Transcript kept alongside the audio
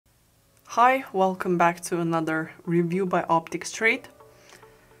Hi, welcome back to another review by Optics Trade.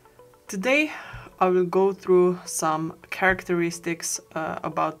 Today I will go through some characteristics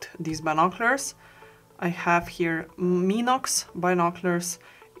about these binoculars. I have here Minox binoculars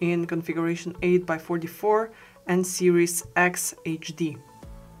in configuration 8x44 and series X HD.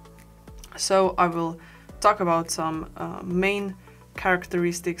 So I will talk about some main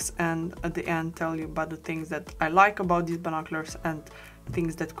characteristics and at the end tell you about the things that I like about these binoculars and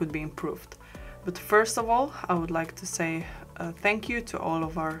things that could be improved. But first of all, I would like to say thank you to all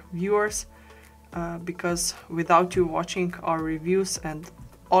of our viewers because without you watching our reviews and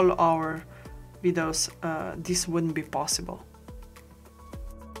all our videos, this wouldn't be possible.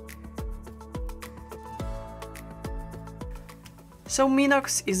 So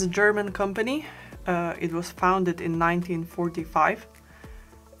Minox is a German company. It was founded in 1945.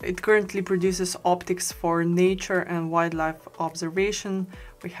 It currently produces optics for nature and wildlife observation.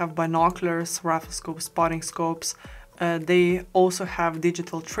 We have binoculars, riflescopes, spotting scopes. They also have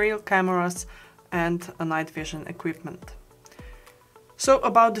digital trail cameras and a night vision equipment. So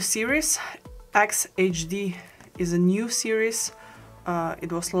about the series, X HD is a new series.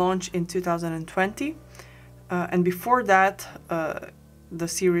 It was launched in 2020. And before that, the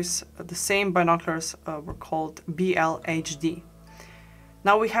series, the same binoculars were called BL HD.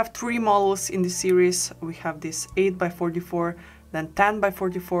 Now we have three models in the series. We have this 8x44, then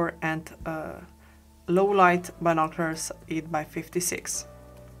 10x44 and low light binoculars 8x56.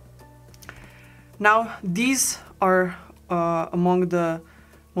 Now these are among the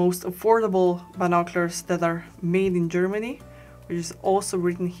most affordable binoculars that are made in Germany, which is also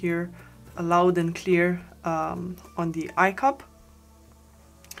written here loud and clear on the eye cup.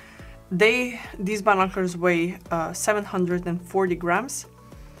 These binoculars weigh 740 grams,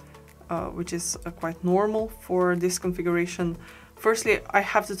 which is quite normal for this configuration. Firstly, I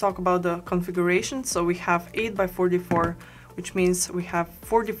have to talk about the configuration. So we have 8x44, which means we have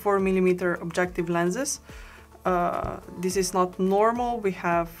 44mm objective lenses. This is not normal. We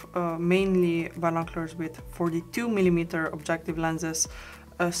have mainly binoculars with 42mm objective lenses.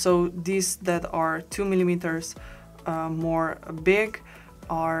 So these that are 2mm more big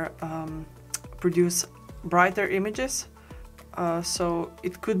are produce brighter images, so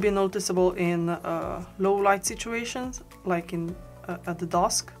it could be noticeable in low light situations like in at the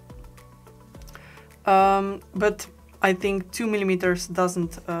dusk, but I think 2mm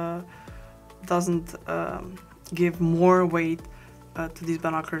doesn't give more weight to these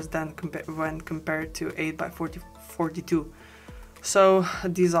binoculars than when compared to 8x42. So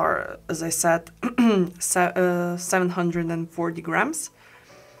these are, as I said, 740 grams.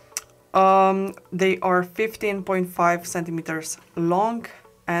 They are 15.5 centimeters long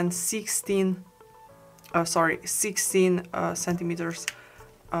and 16 centimeters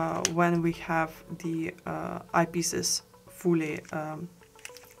when we have the eyepieces fully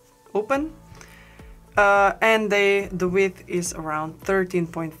open, and the width is around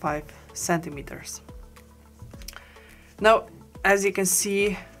 13.5 centimeters. Now, as you can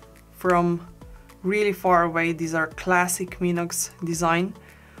see from really far away, these are classic Minox design.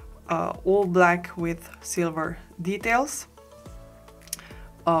 All black with silver details.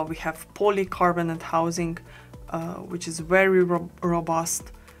 We have polycarbonate housing, which is very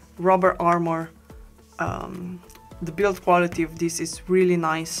robust, rubber armor. The build quality of this is really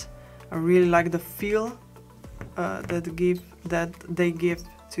nice. I really like the feel that they give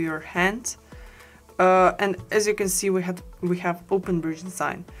to your hands. And as you can see, we have open bridge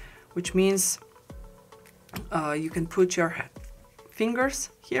design, which means you can put your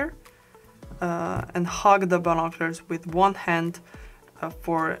fingers here and hug the binoculars with one hand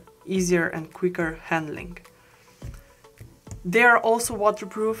for easier and quicker handling. They are also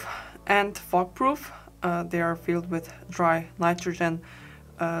waterproof and fog-proof. They are filled with dry nitrogen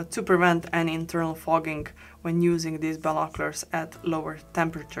to prevent any internal fogging when using these binoculars at lower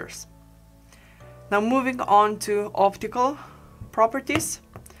temperatures. Now moving on to optical properties,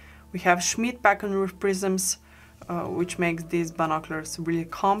 we have Schmidt-Packenroof prisms, which makes these binoculars really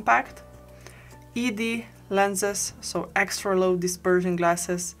compact. ED lenses, so extra low dispersion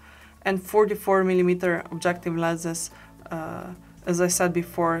glasses, and 44mm objective lenses, as I said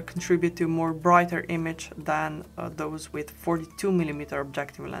before, contribute to more brighter image than those with 42mm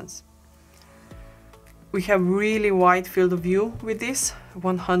objective lens. We have really wide field of view with this,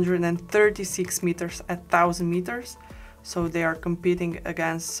 136 meters at 1000 meters, so they are competing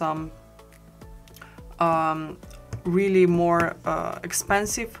against some really more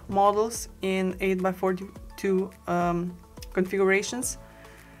expensive models in 8x42 configurations.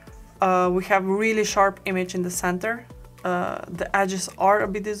 We have really sharp image in the center, the edges are a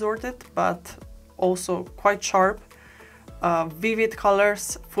bit distorted, but also quite sharp. Vivid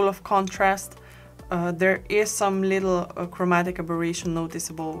colors, full of contrast. There is some little chromatic aberration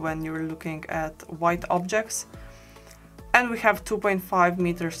noticeable when you're looking at white objects. And we have 2.5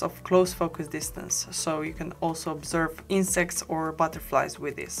 meters of close focus distance, so you can also observe insects or butterflies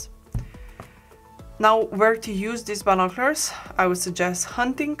with this. Now, where to use these binoculars? I would suggest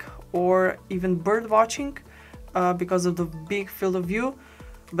hunting or even bird watching because of the big field of view,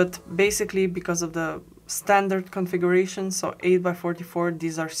 but basically because of the standard configuration, so 8x44,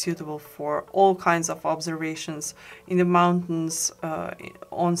 these are suitable for all kinds of observations in the mountains,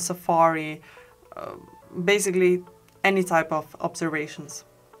 on safari, basically any type of observations.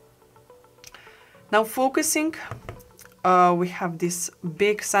 Now focusing, we have this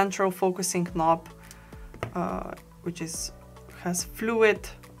big central focusing knob, which has fluid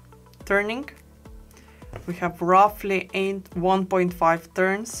turning. We have roughly 1.5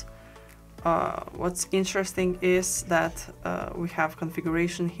 turns. What's interesting is that we have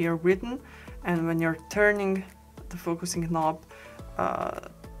configuration here written, and when you're turning the focusing knob,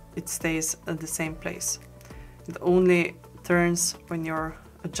 it stays at the same place. It only turns when you're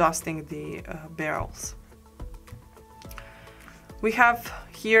adjusting the barrels. We have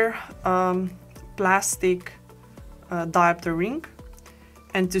here plastic diopter ring,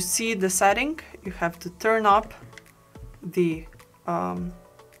 and to see the setting you have to turn up the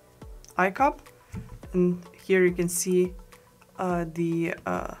eye cup, and here you can see the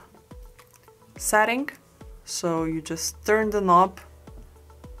setting. So you just turn the knob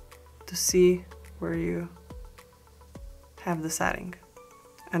to see where you have the setting,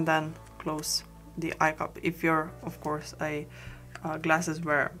 and then close the eye cup if you're, of course, a glasses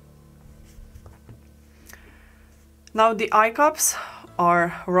wearer. Now the eye cups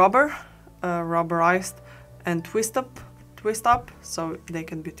are rubberized and twist up, so they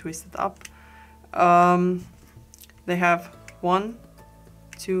can be twisted up. They have 1,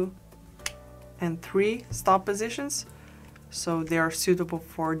 2, and 3 stop positions, so they are suitable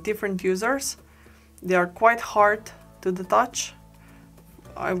for different users. They are quite hard to the touch.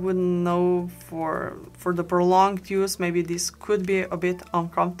 I wouldn't know, for the prolonged use maybe this could be a bit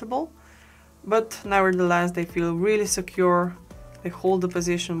uncomfortable, but nevertheless they feel really secure. They hold the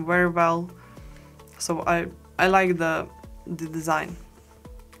position very well, so I like the design.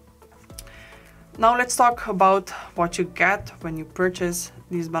 Now let's talk about what you get when you purchase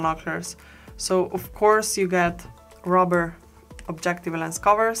these binoculars. So of course you get rubber objective lens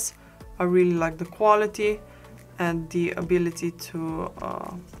covers. I really like the quality and the ability to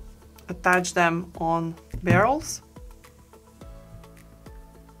attach them on barrels,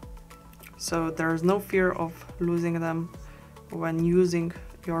 so there's no fear of losing them when using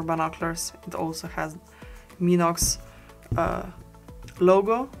your binoculars. It also has Minox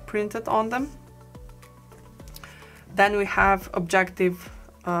logo printed on them. Then we have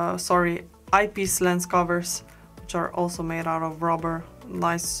eyepiece lens covers, which are also made out of rubber,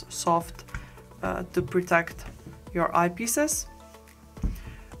 nice soft, to protect your eyepieces.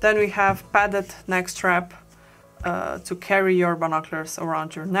 Then we have padded neck strap to carry your binoculars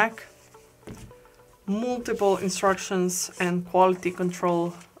around your neck. Multiple instructions and quality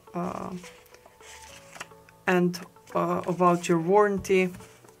control and about your warranty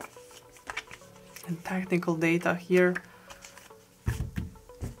and technical data here.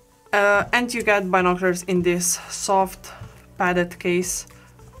 And you get binoculars in this soft padded case,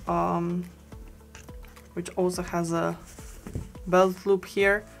 which also has a belt loop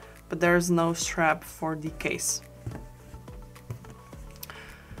here, but there is no strap for the case.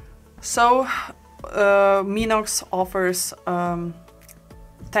 So Minox offers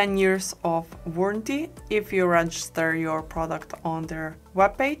 10 years of warranty if you register your product on their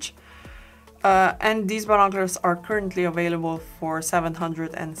webpage. And these binoculars are currently available for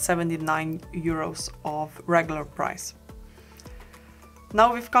 779 euros of regular price.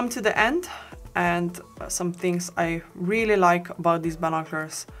 Now we've come to the end, and some things I really like about these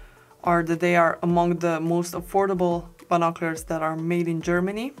binoculars are that they are among the most affordable binoculars that are made in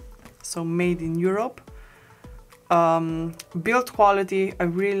Germany, so made in Europe. Build quality, I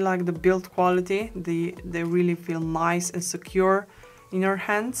really like the build quality. They really feel nice and secure in your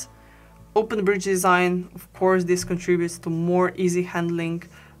hands. Open bridge design, of course, this contributes to more easy handling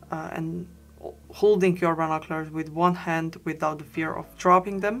and holding your binoculars with one hand without the fear of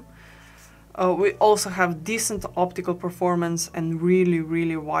dropping them. We also have decent optical performance and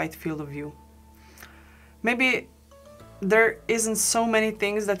really wide field of view. Maybe there isn't so many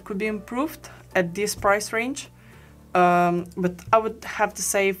things that could be improved at this price range, but I would have to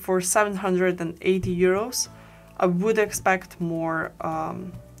say for 780 euros, I would expect more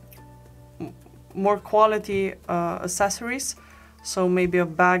quality accessories, so maybe a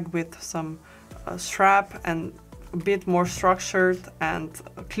bag with some strap and a bit more structured, and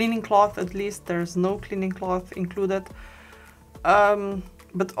a cleaning cloth. At least there's no cleaning cloth included.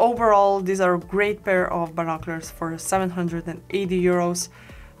 But overall, these are a great pair of binoculars for 780 euros.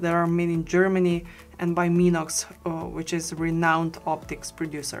 They are made in Germany and by Minox, which is a renowned optics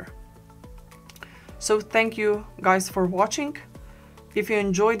producer. So thank you guys for watching. If you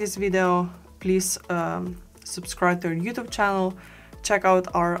enjoyed this video, please subscribe to our YouTube channel. Check out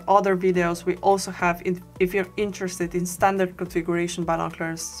our other videos. We also have, if you're interested in standard configuration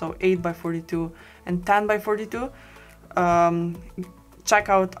binoculars, so 8x42 and 10x42, check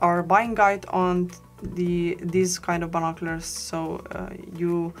out our buying guide on these kind of binoculars, so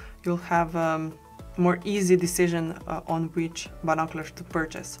you'll have more easy decision on which binoculars to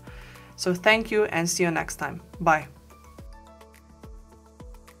purchase. So thank you and see you next time. Bye.